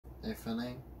if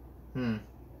any.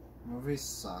 Movies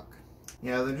suck.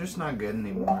 Yeah, they're just not good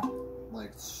anymore.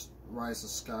 Like Rise of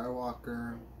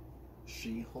Skywalker,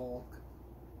 She-Hulk,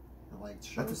 like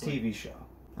shows That's a TV show.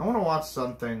 I want to watch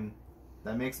something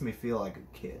that makes me feel like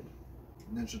a kid.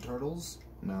 Ninja Turtles?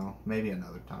 No, maybe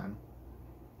another time.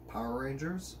 Power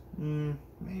Rangers?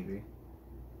 Maybe.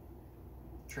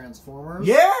 Transformers?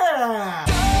 Yeah!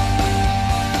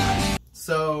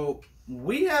 So,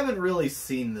 we haven't really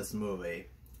seen this movie.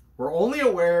 We're only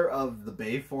aware of the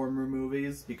Bayformer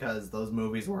movies because those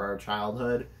movies were our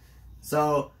childhood.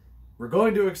 So, we're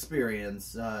going to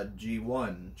experience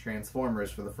G1,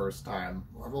 Transformers, for the first time.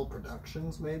 Marvel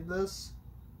Productions made this?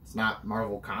 It's not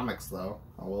Marvel Comics, though.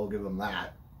 I will give them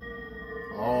that.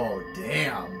 Oh,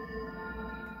 damn.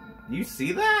 You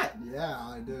see that? Yeah,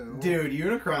 I do. Dude,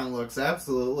 Unicron looks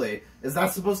absolutely... Is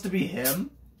that supposed to be him?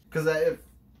 Because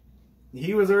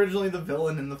he was originally the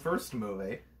villain in the first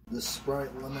movie. The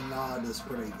Sprite Lemonade is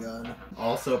pretty good.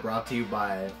 Also brought to you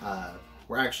by...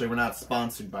 We're not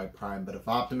sponsored by Prime, but if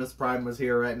Optimus Prime was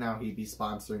here right now, he'd be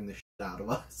sponsoring the shit out of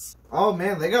us. Oh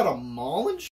man, they got a mall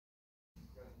and shit?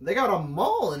 They got a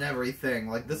mall and everything.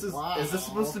 Like, this is... Wow. Is this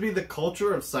supposed to be the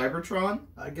culture of Cybertron?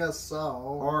 I guess so.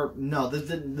 Or, no,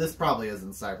 this probably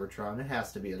isn't Cybertron. It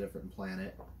has to be a different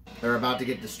planet. They're about to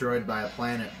get destroyed by a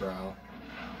planet, bro.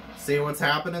 See what's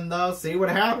happening, though? See what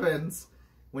happens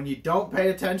when you don't pay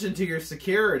attention to your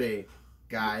security,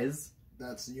 guys.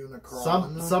 That's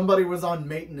Unicron. Somebody was on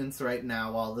maintenance right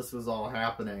now while this was all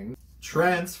happening.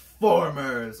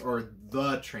 Transformers! Or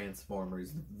The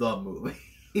Transformers, the movie.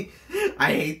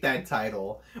 I hate that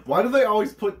title. Why do they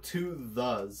always put two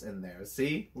thes in there?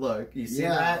 See? Look, you see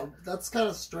that? Yeah, that's kind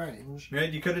of strange. Right?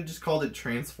 You could have just called it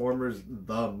Transformers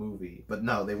the movie. But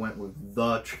no, they went with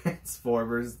The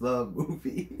Transformers the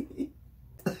movie.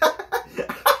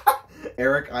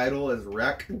 Eric Idle is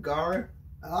Wreck-Gar?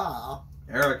 Ah.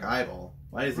 Eric Idle.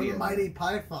 Why is he in Mighty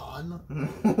Python.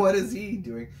 What is he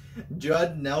doing?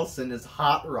 Judd Nelson is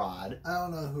Hot Rod. I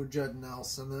don't know who Judd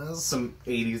Nelson is. Some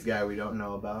 80s guy we don't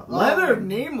know about. Leonard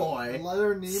Nimoy.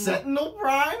 Leonard Nimoy. Sentinel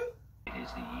Prime? It is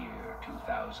the year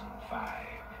 2005.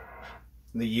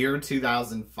 The year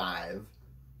 2005.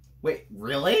 Wait,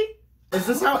 really? Is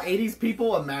this how 80s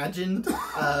people imagined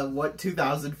what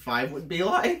 2005 would be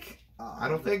like? I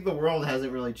don't think the world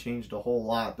hasn't really changed a whole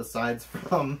lot besides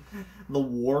from the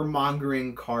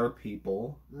warmongering car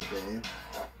people. Okay.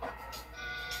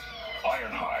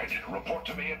 Ironhide, report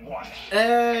to me at once.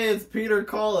 Hey, it's Peter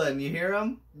Cullen. You hear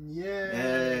him? Yeah.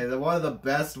 Hey, they're one of the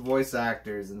best voice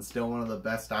actors and still one of the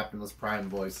best Optimus Prime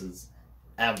voices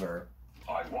ever.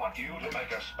 I want you to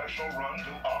make a special run to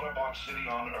Autobot City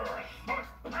on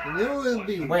Earth. You knew it would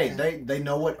be... Wait, they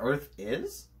know what Earth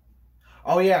is?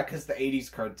 Oh yeah, because the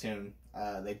 80s cartoon,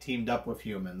 they teamed up with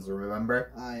humans,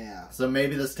 remember? Oh yeah. So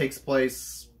maybe this takes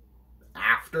place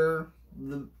after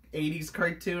the 80s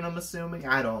cartoon, I'm assuming?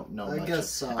 I don't know much. I guess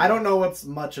so. I don't know what's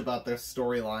much about their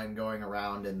storyline going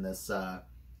around in this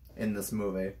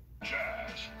movie.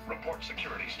 Jazz, report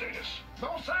security status.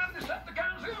 No sign of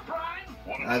Decepticons here,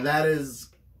 Prime. That is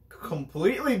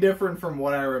completely different from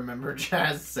what I remember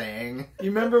Jazz saying.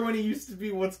 You remember when he used to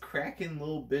be, "What's cracking,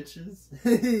 little bitches"?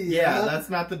 Yeah,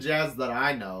 that's not the Jazz that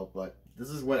I know, but this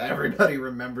is what everybody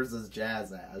remembers as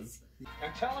Jazz as.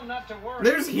 And tell him not to worry.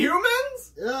 There's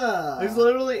humans? Yeah. There's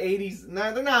literally 80s.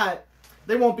 No, they're not.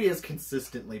 They won't be as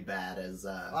consistently bad as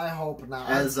I hope not.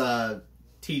 As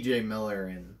T.J. Miller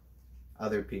and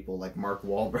other people like Mark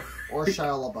Wahlberg. Or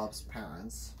Shia LaBeouf's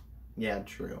parents. Yeah,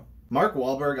 true. Mark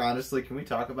Wahlberg, honestly, can we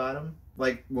talk about him?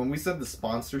 Like, when we said the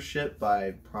sponsorship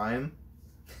by Prime,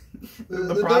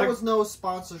 there was no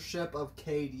sponsorship of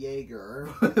Cade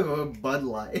Yeager. Bud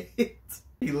Light.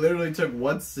 He literally took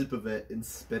one sip of it and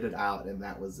spit it out, and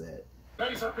that was it.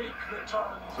 Laserbeak,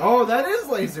 oh, that is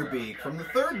Laserbeak from the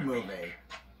third movie.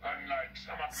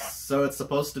 So it's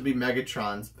supposed to be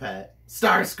Megatron's pet.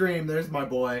 Starscream, there's my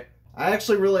boy. I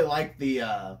actually really like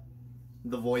the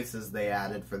voices they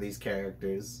added for these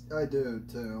characters. I do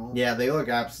too. Yeah, they look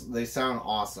they sound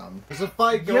awesome. There's a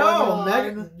fight going on.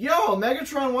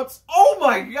 Megatron wants. Oh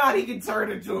my god, he can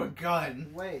turn into a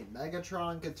gun. Wait,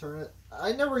 Megatron can turn it.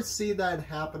 I never see that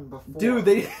happen before. Dude,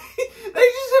 they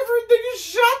just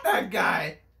shot that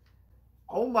guy.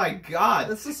 Oh my god.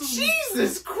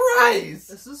 Jesus Christ!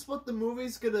 Is this what the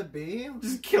movie's gonna be?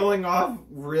 Just killing off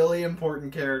really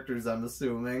important characters, I'm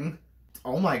assuming.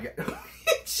 Oh my god.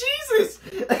 Jesus!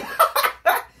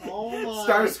 Oh my.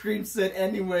 Starscream said,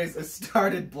 anyways, I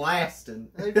started blasting.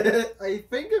 I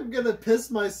think I'm gonna piss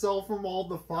myself from all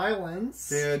the violence.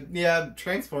 Dude, yeah,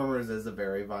 Transformers is a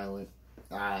very violent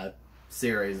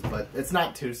series, but it's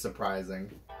not too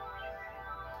surprising.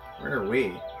 Where are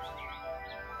we?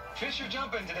 Fish are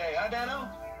jumping today, huh, Dano?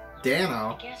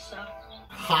 Dano? I guess so.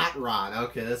 Hot Rod.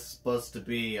 Okay, this is supposed to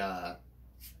be the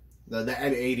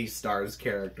 80's Stars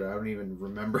character. I don't even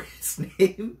remember his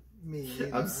name. Me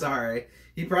either. I'm sorry.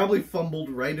 He probably fumbled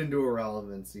right into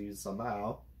irrelevancy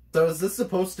somehow. So is this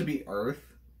supposed to be Earth?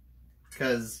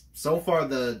 Because so far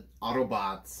the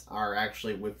Autobots are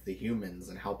actually with the humans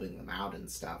and helping them out and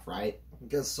stuff, right? I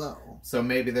guess so. So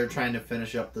maybe they're trying to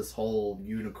finish up this whole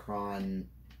Unicron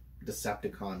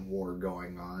Decepticon war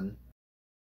going on.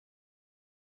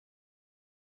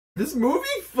 This movie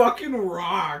fucking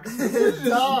rocks. This is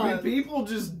just people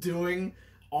just doing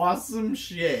awesome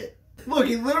shit. Look,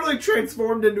 he literally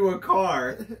transformed into a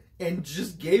car and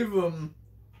just gave him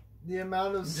the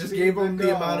amount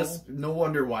of no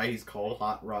wonder why he's called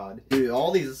Hot Rod. Dude,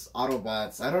 all these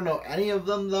Autobots, I don't know any of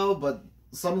them though, but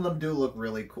some of them do look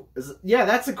really cool. Yeah,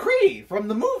 that's a Kree from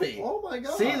the movie. Oh my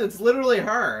god. See, that's literally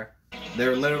her.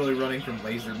 They're literally running from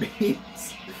laser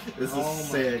beams. This is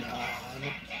sick. God.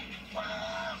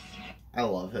 I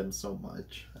love him so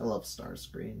much. I love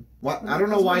Starscream. What? I don't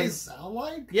know why he's sound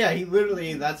like? Yeah, he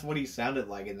literally that's what he sounded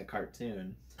like in the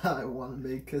cartoon. I want to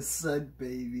make cassette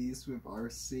babies with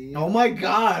RC. Oh my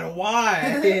god,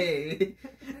 why? It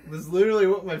was literally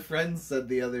what my friend said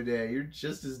the other day. You're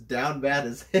just as down bad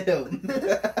as him.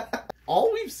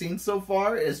 All we've seen so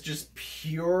far is just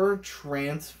pure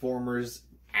Transformers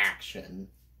action.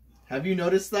 Have you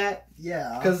noticed that?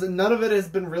 Yeah. Because none of it has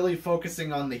been really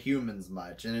focusing on the humans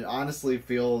much, and it honestly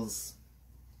feels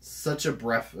such a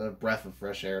breath of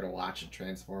fresh air to watch a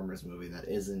Transformers movie that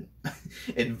isn't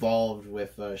involved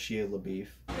with Shia LaBeouf.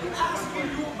 I'm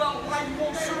asking you about why you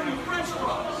won't serve me French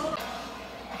fries.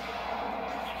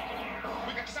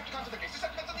 We got Decepticons in the case,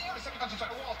 Decepticons in the air, Decepticons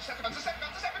inside the walls, Decepticons.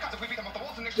 If we beat them off the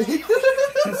walls and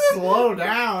next Slow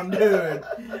down, dude.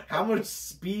 How much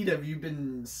speed have you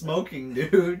been smoking,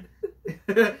 dude?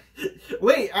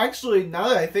 Wait, actually, now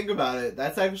that I think about it,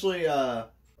 that's actually, I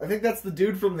think that's the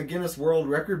dude from the Guinness World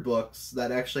Record books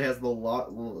that actually has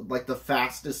the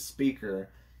fastest speaker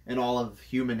in all of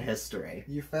human history.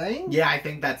 You think? Yeah, I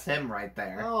think that's him right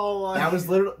there. Oh, that was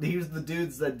literally, he was the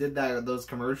dudes that did those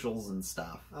commercials and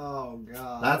stuff. Oh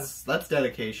god. That's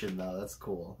dedication though. That's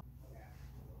cool.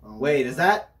 Oh, wait, is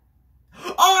that?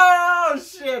 Oh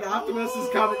shit! Optimus is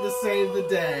coming to save the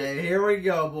day. Here we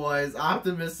go, boys.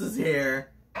 Optimus is here.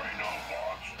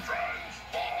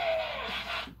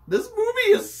 This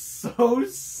movie is so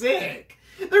sick.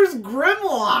 There's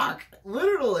Grimlock,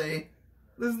 literally.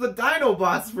 There's the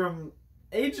Dinobots from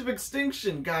Age of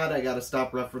Extinction. God, I gotta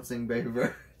stop referencing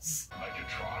Bayverse.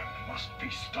 Megatron must be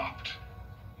stopped,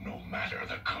 no matter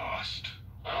the cost.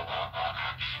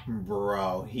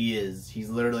 Bro, he's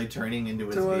literally turning into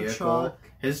his vehicle. Truck.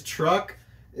 His truck,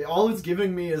 all it's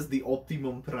giving me is the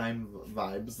Optimum Prime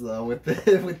vibes though with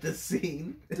the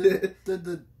scene. Did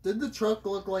the truck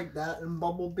look like that in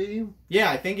Bumblebee? Yeah,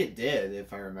 I think it did,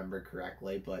 if I remember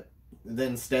correctly, but then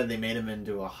instead they made him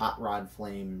into a hot rod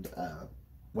flamed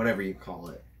whatever you call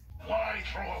it. Why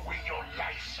throw away your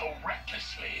life so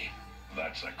recklessly?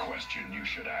 That's a question you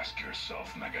should ask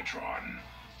yourself, Megatron.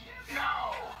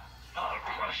 Now, I'll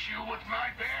crush you with my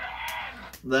bare hand.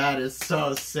 That is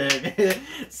so sick.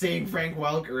 Seeing Frank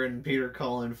Welker and Peter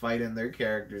Cullen fight in their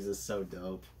characters is so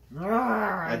dope.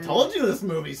 I told you this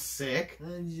movie's sick.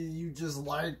 You just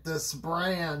like this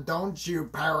brand, don't you,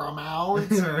 Paramount?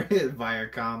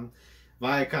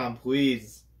 Viacom,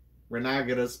 please. We're not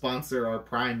gonna sponsor our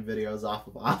Prime videos off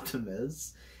of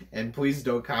Optimus. And please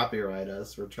don't copyright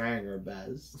us. We're trying our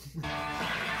best.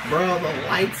 Bro, the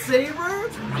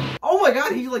lightsaber? Oh my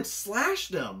god, he like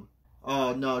slashed him.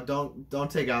 Oh no, don't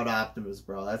take out Optimus,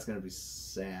 bro. That's gonna be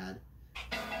sad.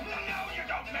 No, you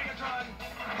don't, Megatron.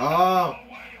 Oh.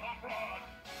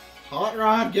 Hot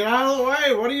Rod, get out of the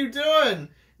way! What are you doing?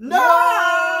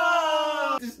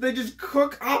 No! They just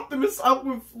cook Optimus up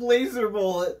with laser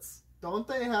bullets. Don't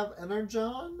they have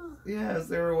Energon? Yeah, is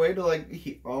there a way to like...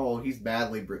 he's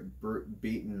badly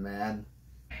beaten, man.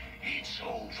 It's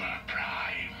over,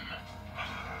 Prime.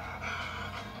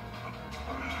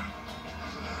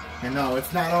 And no,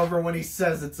 it's not over when he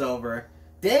says it's over.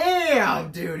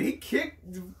 Damn, dude, he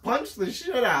punched the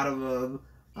shit out of him.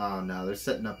 Oh no, they're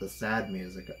setting up the sad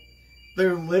music.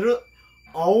 They're literally...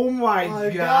 Oh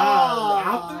my god.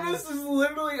 Optimus is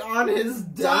literally on his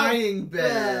dying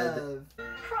bed.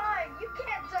 Prime, you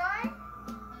can't die.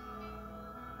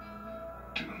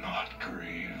 Do not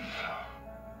grieve.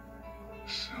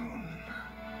 Soon,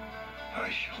 I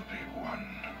shall be one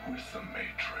with the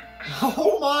Matrix.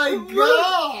 Oh my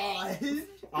god!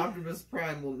 Optimus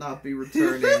Prime will not be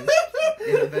returning.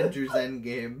 in Avengers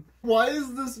Endgame. Why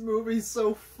is this movie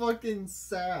so fucking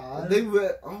sad? They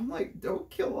were, I'm like, don't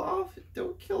kill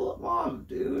him off,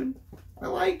 dude. I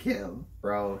like him.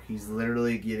 Bro, he's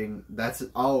literally getting,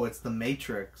 it's the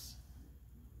Matrix.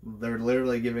 They're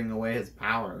literally giving away his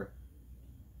power.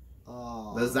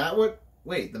 Oh. Is that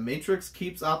wait, the Matrix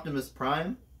keeps Optimus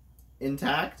Prime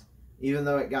intact, even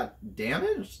though it got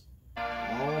damaged? Oh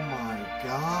my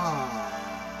god.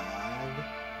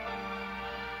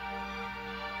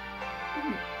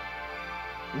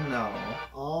 No.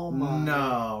 Oh my.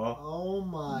 No. Oh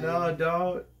my.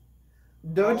 No,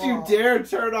 don't you dare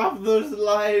turn off those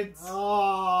lights.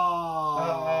 Oh.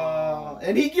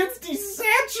 And he gets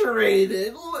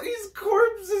desaturated. His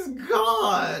corpse is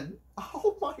gone.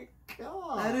 Oh my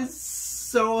god. That is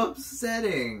so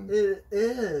upsetting. It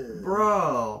is.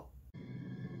 Bro.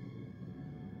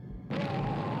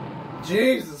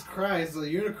 Jesus Christ, the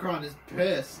Unicron is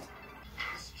pissed.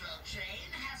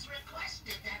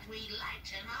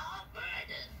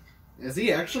 Is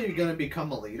he actually going to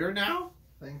become a leader now?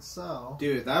 I think so.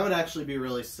 Dude, that would actually be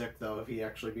really sick, though, if he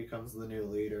actually becomes the new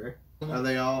leader. Are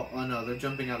they all... Oh, no, they're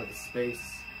jumping out of the space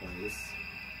place.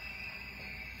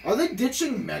 Are they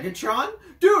ditching Megatron?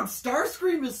 Dude,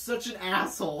 Starscream is such an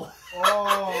asshole.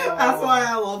 Oh. That's why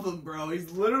I love him, bro.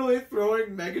 He's literally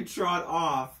throwing Megatron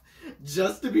off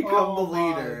just to become the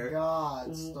leader. Oh my god,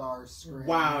 Starscream.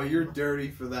 Wow, you're dirty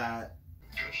for that.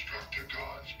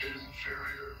 Destructicons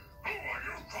inferior. Who are you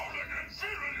calling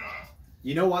inferior?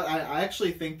 You know what? I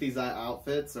actually think these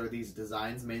outfits, or these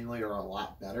designs mainly, are a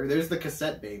lot better. There's the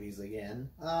cassette babies again.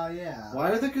 Yeah.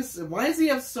 Why does he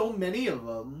have so many of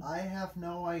them? I have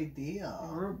no idea.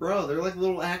 Bro, they're like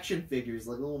little action figures,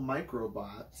 like little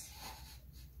microbots.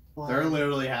 Wow. They're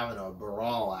literally having a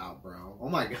brawl out, bro. Oh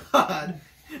my god.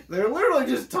 They're literally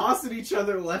just tossing each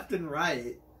other left and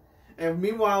right. And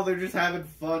meanwhile, they're just having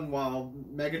fun while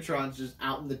Megatron's just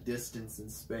out in the distance in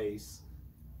space.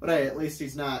 But hey, at least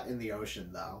he's not in the ocean,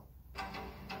 though.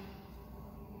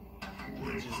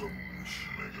 Welcome,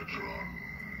 Megatron.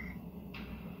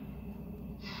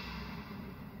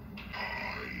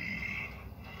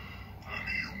 I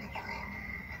am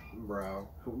Unicron. Bro,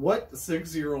 what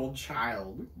 6-year-old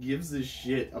child gives a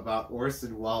shit about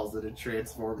Orson Welles in a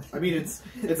Transformer? I mean, it's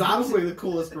obviously the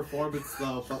coolest performance,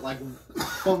 though, but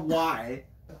why?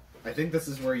 I think this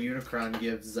is where Unicron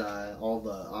gives all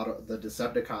the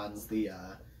Decepticons the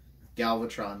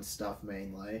Galvatron stuff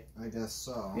mainly. I guess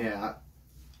so. Yeah,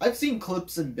 I've seen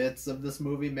clips and bits of this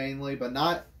movie mainly, but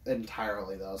not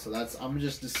entirely though. So I'm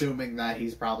just assuming that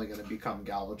he's probably going to become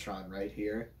Galvatron right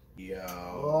here.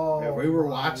 Yo, if we were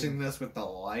watching this with the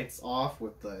lights off,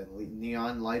 with the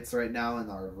neon lights right now in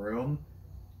our room,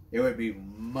 it would be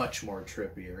much more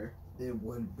trippier. It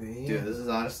would be. Dude, this is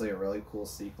honestly a really cool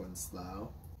sequence though.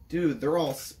 Dude, they're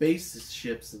all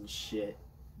spaceships and shit.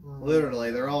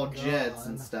 Literally, they're all jets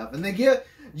and stuff. And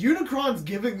Unicron's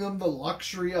giving them the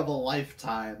luxury of a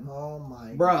lifetime. Oh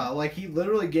my Bruh, like he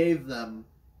literally gave them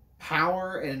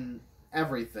power and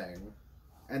everything.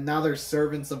 And now they're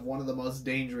servants of one of the most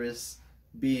dangerous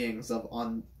beings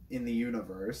in the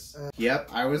universe. Yep,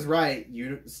 I was right.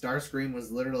 Starscream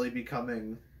was literally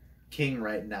becoming king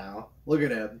right now. Look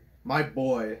at him. My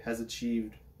boy has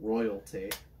achieved royalty.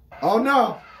 Oh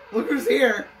no! Look who's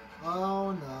here!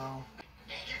 Oh no.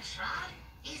 Megatron,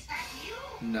 is that you?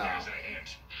 No. Here's a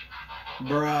hint.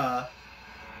 Bruh.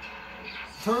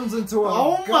 Turns into a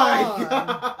Oh gun. my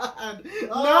god!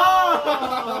 No!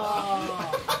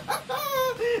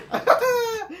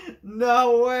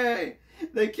 No way!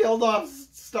 They killed off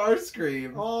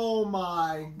Starscream. Oh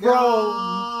my Bro,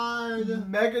 god.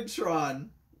 Megatron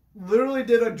literally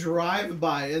did a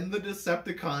drive-by in the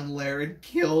Decepticon lair and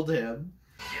killed him.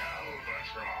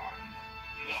 Galvatron.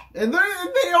 And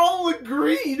they all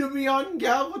agree to be on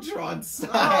Galvatron's side.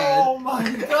 Oh my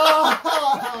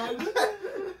god.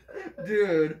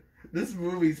 Dude, this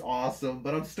movie's awesome,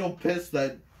 but I'm still pissed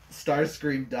that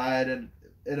Starscream died in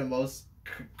a most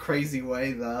crazy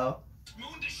way, though.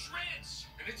 Moon to shreds,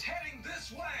 and it's heading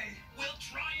this way. We'll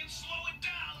try and slow it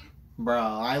down.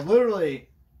 Bro,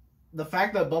 the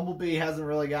fact that Bumblebee hasn't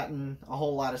really gotten a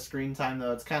whole lot of screen time,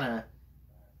 though, it's kind of...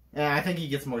 Yeah, I think he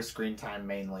gets more screen time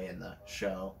mainly in the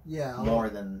show. Yeah. More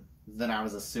than I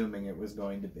was assuming it was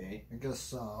going to be. I guess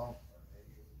so.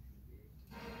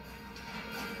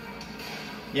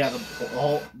 Yeah,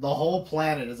 the whole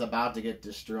planet is about to get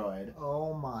destroyed.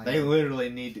 Oh my. They literally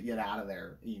need to get out of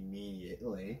there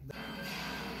immediately.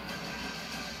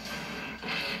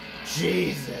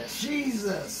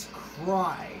 Jesus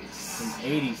Christ. Some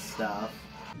 80s stuff.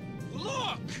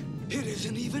 Look! It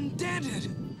isn't even dented.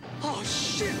 Oh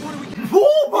shit, what are we...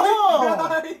 Oh my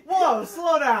god! Whoa,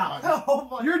 slow down. Oh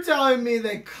my. You're telling me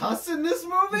they cuss in this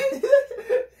movie?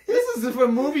 This is a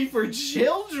movie for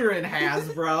children,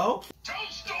 Hasbro. Tell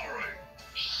story!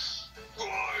 Quiet!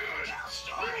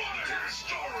 We want to hear a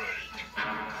story!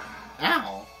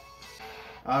 Ow.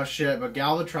 Oh shit, but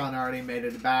Galvatron already made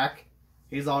it back.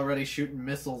 He's already shooting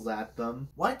missiles at them.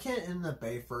 Why can't in the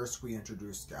Bay first we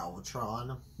introduce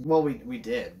Galvatron? Well, we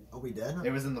did. Oh, we did?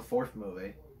 It was in the 4th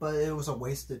movie. But it was a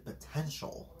wasted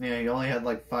potential. Yeah, he only had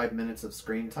like 5 minutes of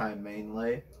screen time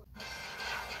mainly.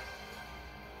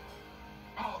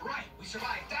 All right, we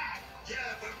survived that. Yeah,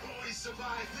 but will we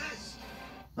survive this?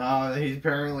 Oh, he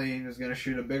apparently was gonna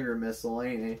shoot a bigger missile,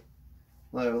 ain't he?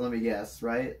 Let me guess,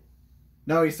 right?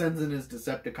 No, he sends in his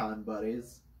Decepticon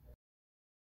buddies.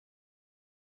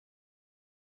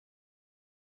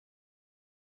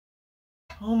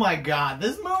 Oh my god,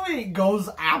 this movie goes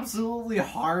absolutely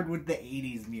hard with the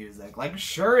 80s music. Like,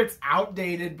 sure, it's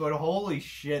outdated, but holy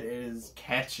shit, it is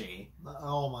catchy.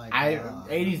 Oh my god.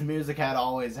 80s music had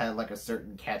always had, like, a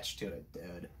certain catch to it,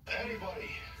 dude.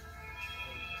 Anybody?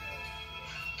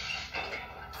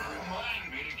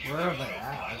 Remind me to give Where are you they a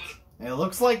at? pilot. It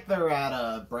looks like they're at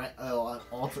a...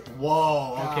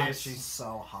 Whoa, God, okay. she's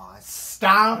so hot.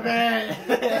 Stop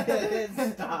it!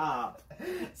 Stop.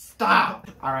 Stop!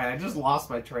 Alright, I just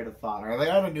lost my train of thought. Are they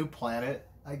on a new planet?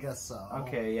 I guess so.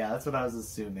 Okay, yeah, that's what I was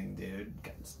assuming, dude.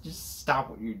 Just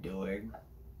stop what you're doing.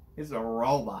 He's a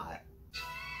robot.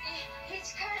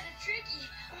 It's kind of tricky.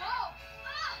 Whoa!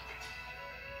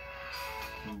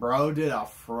 Ah! Bro did a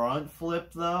front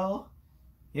flip, though.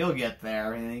 He'll get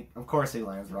there. And of course he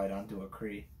lands right onto a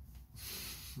Kree.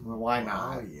 Well, why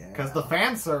not? Oh, yeah. Because the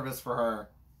fan service for her,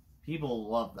 people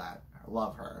love that.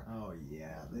 Love her. Oh,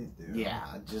 yeah, they do. Yeah,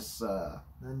 just,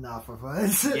 Enough of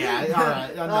us. yeah,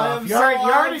 alright, enough. I'm You're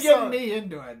already I'm getting me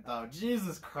into it, though.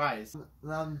 Jesus Christ.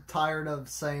 I'm tired of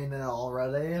saying it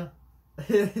already.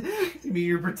 You mean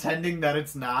you're pretending that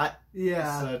it's not?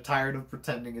 Yeah. Just, tired of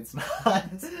pretending it's not.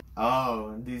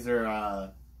 Oh, these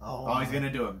are, Oh, he's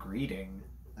gonna do a greeting.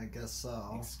 I guess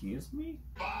so. Excuse me?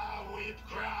 Ba weep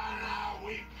grana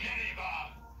weep penny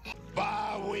ba.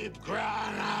 Ba weep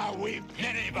grana weep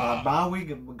penny ba.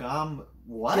 Bawigam,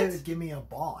 what? Give me a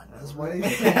bond. That's what he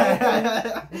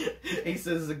said. He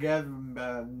says again,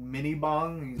 mini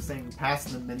bong. He's saying pass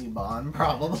the mini bong,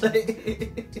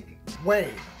 probably. Wait,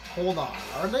 hold on.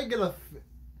 Are they gonna...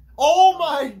 Oh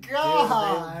my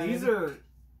god! Dude, these are...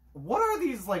 What are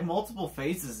these, like, multiple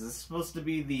faces? Is this supposed to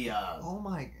be the, Oh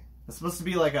my... It's supposed to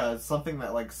be like something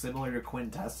that, like, similar to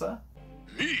Quintessa?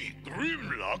 Me,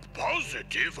 Grimlock,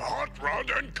 positive, hot rod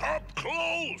and cop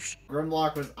close.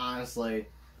 Grimlock was honestly...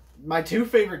 My 2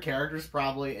 favorite characters,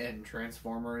 probably, in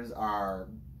Transformers are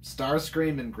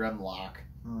Starscream and Grimlock.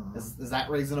 Is that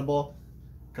reasonable?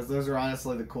 Because those are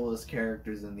honestly the coolest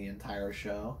characters in the entire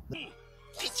show.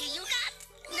 Picture you got,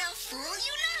 no fool you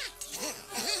not.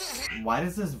 Why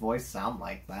does his voice sound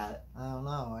like that? I don't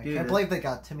know. I Dude, can't believe they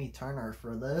got Timmy Turner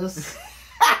for this.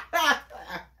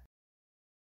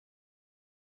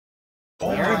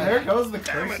 There goes the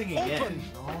cursing again.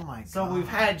 Oh my god. So we've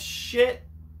had shit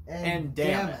and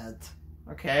damn it.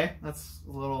 Okay, that's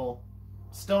a little...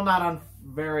 Still not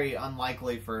very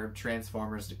unlikely for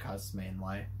Transformers to cuss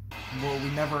mainly. Well, we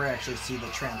never actually see the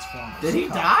Transformers. Did he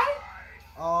cut. die?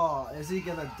 Oh, is he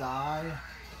gonna die?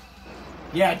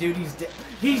 Yeah, dude, he's dead.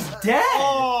 He's dead!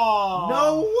 Oh!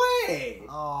 No way!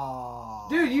 Oh.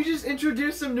 Dude, you just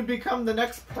introduce him to become the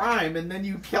next Prime, and then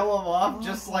you kill him off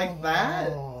just like that?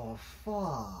 Oh,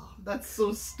 fuck. That's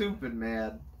so stupid,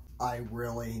 man. I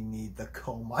really need to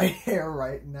comb my hair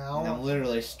right now. I'm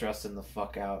literally stressing the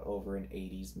fuck out over an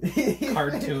 80s movie.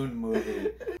 Cartoon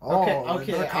movie. Oh,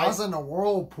 okay, they're causing a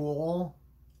whirlpool.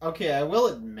 Okay, I will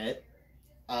admit,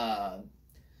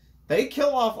 they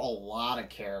kill off a lot of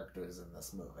characters in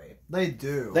this movie. They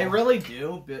do. They really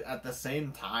do, but at the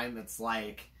same time, it's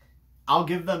like, I'll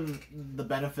give them the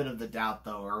benefit of the doubt,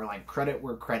 though, or, like, credit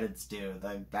where credit's due.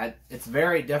 That it's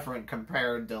very different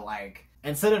compared to, like,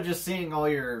 instead of just seeing all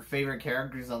your favorite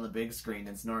characters on the big screen,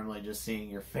 it's normally just seeing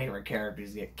your favorite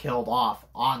characters get killed off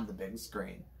on the big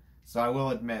screen. So I will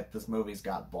admit, this movie's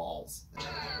got balls.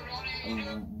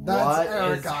 That's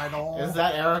Eric Idle. Is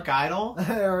that Eric Idle?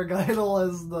 Eric Idle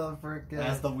is the freaking...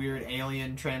 As the weird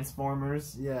alien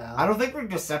Transformers? Yeah. I don't think they're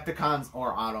Decepticons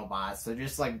or Autobots. They're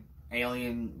just, like,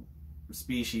 alien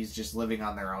species just living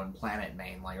on their own planet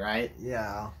mainly, right?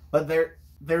 Yeah. But they're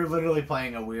literally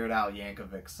playing a Weird Al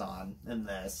Yankovic song in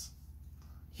this.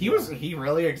 He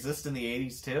really exists in the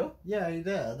 80s too? Yeah, he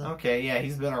did. Okay, yeah,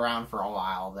 he's been around for a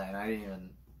while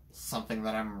then. Something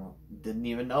that I didn't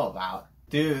even know about.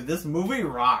 Dude, this movie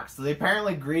rocks. They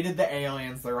apparently greeted the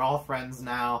aliens. They're all friends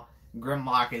now.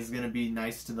 Grimlock is gonna be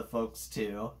nice to the folks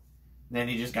too. Then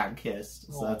he just got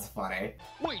kissed, so that's funny.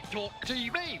 We talk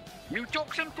TV. You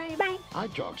talk some TV? I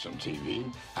talk some TV,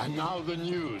 and now the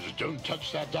news. Don't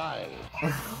touch that dial.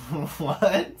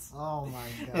 What? Oh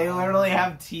my god. They literally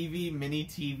have mini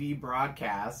TV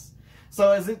broadcasts.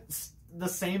 So is it the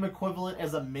same equivalent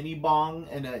as a mini bong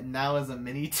and now as a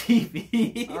mini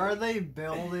TV? Are they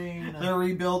building? They're they're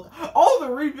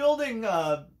rebuilding.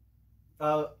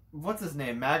 What's his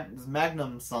name?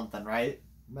 Magnum something, right?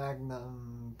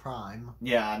 Magnum Prime.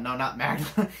 Yeah, no, not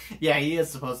Magnum. Yeah, he is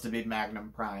supposed to be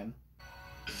Magnum Prime.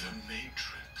 The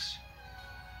Matrix.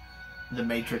 The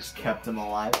Matrix kept him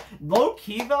alive. Low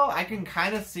key though, I can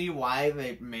kind of see why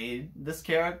they made this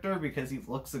character because he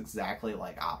looks exactly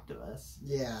like Optimus.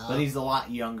 Yeah. But he's a lot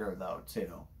younger though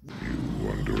too. You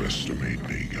underestimate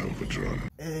me, Galvatron.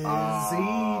 Is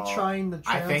he trying to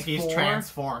transform? I think he's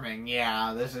transforming.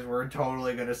 Yeah, we're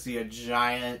totally gonna see a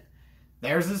giant.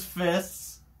 There's his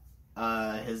fists.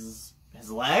 His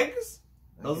legs.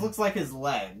 Those looks like his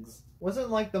legs.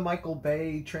 Wasn't like the Michael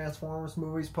Bay Transformers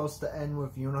movie supposed to end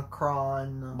with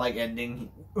Unicron? Like ending.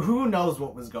 Who knows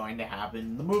what was going to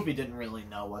happen? The movie didn't really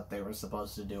know what they were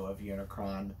supposed to do with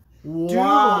Unicron. Wow! Dude,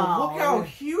 look how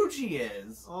huge he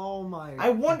is. Oh my! I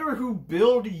wonder who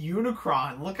built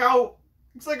Unicron. Look how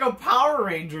it's like a Power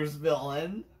Rangers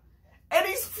villain, and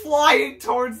he's flying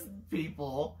towards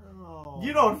people. Oh.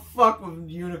 You don't fuck with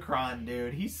Unicron,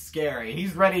 dude. He's scary.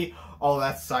 He's ready. Oh,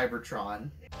 that's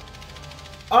Cybertron.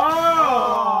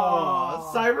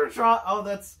 Oh! Cybertron. Oh,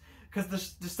 that's because the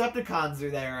Decepticons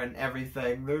are there and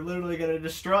everything. They're literally gonna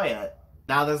destroy it.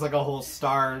 Now there's like a whole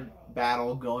star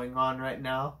battle going on right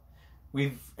now.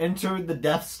 We've entered the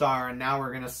Death Star and now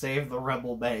we're gonna save the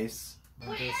Rebel base.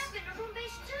 What happened to Room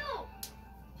Base 2?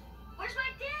 Where's my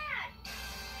dad?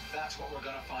 That's what we're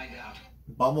gonna find out.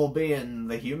 Bumblebee and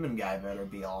the human guy better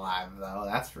be alive, though.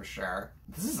 That's for sure.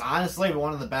 This is honestly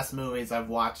one of the best movies I've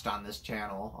watched on this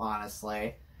channel,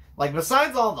 honestly. Like,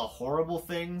 besides all the horrible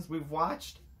things we've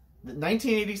watched, the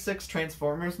 1986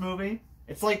 Transformers movie,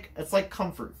 it's like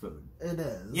comfort food. It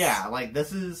is. Yeah, like,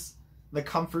 this is the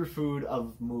comfort food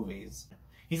of movies.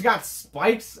 He's got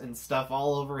spikes and stuff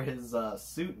all over his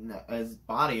suit and his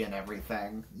body and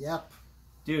everything. Yep.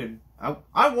 Dude,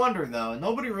 I wonder, though,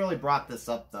 nobody really brought this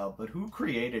up, though, but who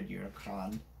created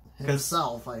Unicron?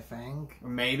 Himself, I think.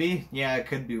 Maybe? Yeah, it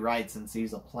could be right, since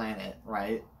he's a planet,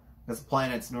 right? Because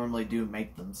planets normally do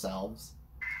make themselves.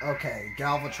 Okay,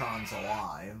 Galvatron's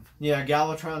alive. Yeah,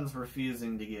 Galvatron's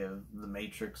refusing to give the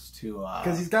Matrix to,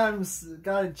 because he's got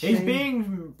a chain. He's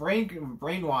being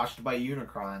brainwashed by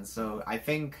Unicron, so I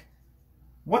think...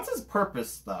 What's his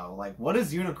purpose, though? Like, what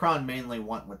does Unicron mainly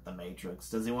want with the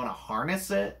Matrix? Does he want to harness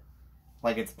it?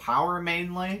 Like, its power,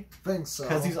 mainly? I think so.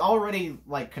 Because he's already,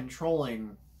 like,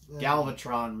 controlling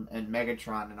Galvatron and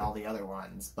Megatron and all the other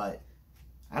ones, but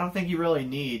I don't think you really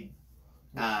need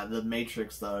the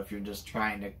Matrix, though, if you're just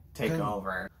trying to take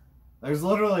over. There's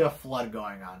literally a flood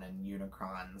going on in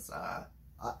Unicron's,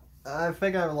 I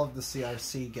think I would love to see our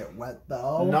sea get wet,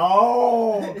 though.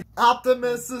 No!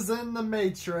 Optimus is in the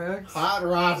Matrix. Hot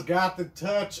Rod's got the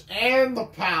touch and the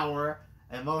power,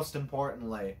 and most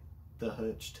importantly, the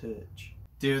touch.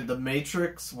 Dude, the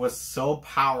Matrix was so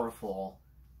powerful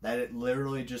that it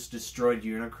literally just destroyed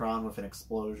Unicron with an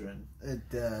explosion. It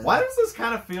did. Why does this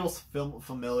kind of feel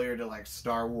familiar to, like,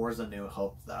 Star Wars A New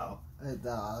Hope, though? It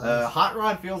does. Hot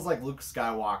Rod feels like Luke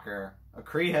Skywalker.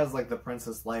 Kree has, like, the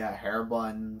Princess Leia hair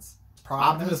buns.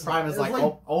 Optimus Prime is like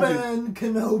Ben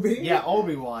Kenobi. Yeah,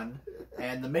 Obi-Wan.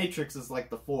 And the Matrix is like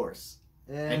the Force.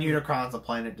 And Unicron's a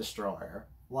planet destroyer.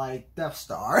 Like Death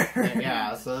Star.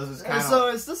 Yeah, so this is kind of... So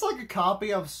is this like a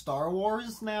copy of Star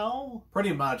Wars now?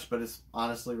 Pretty much, but it's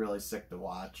honestly really sick to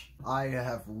watch. I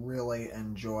have really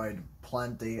enjoyed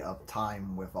plenty of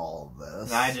time with all of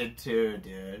this. I did too,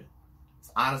 dude.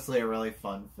 It's honestly a really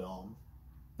fun film.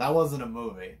 That wasn't a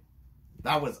movie.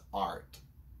 That was art.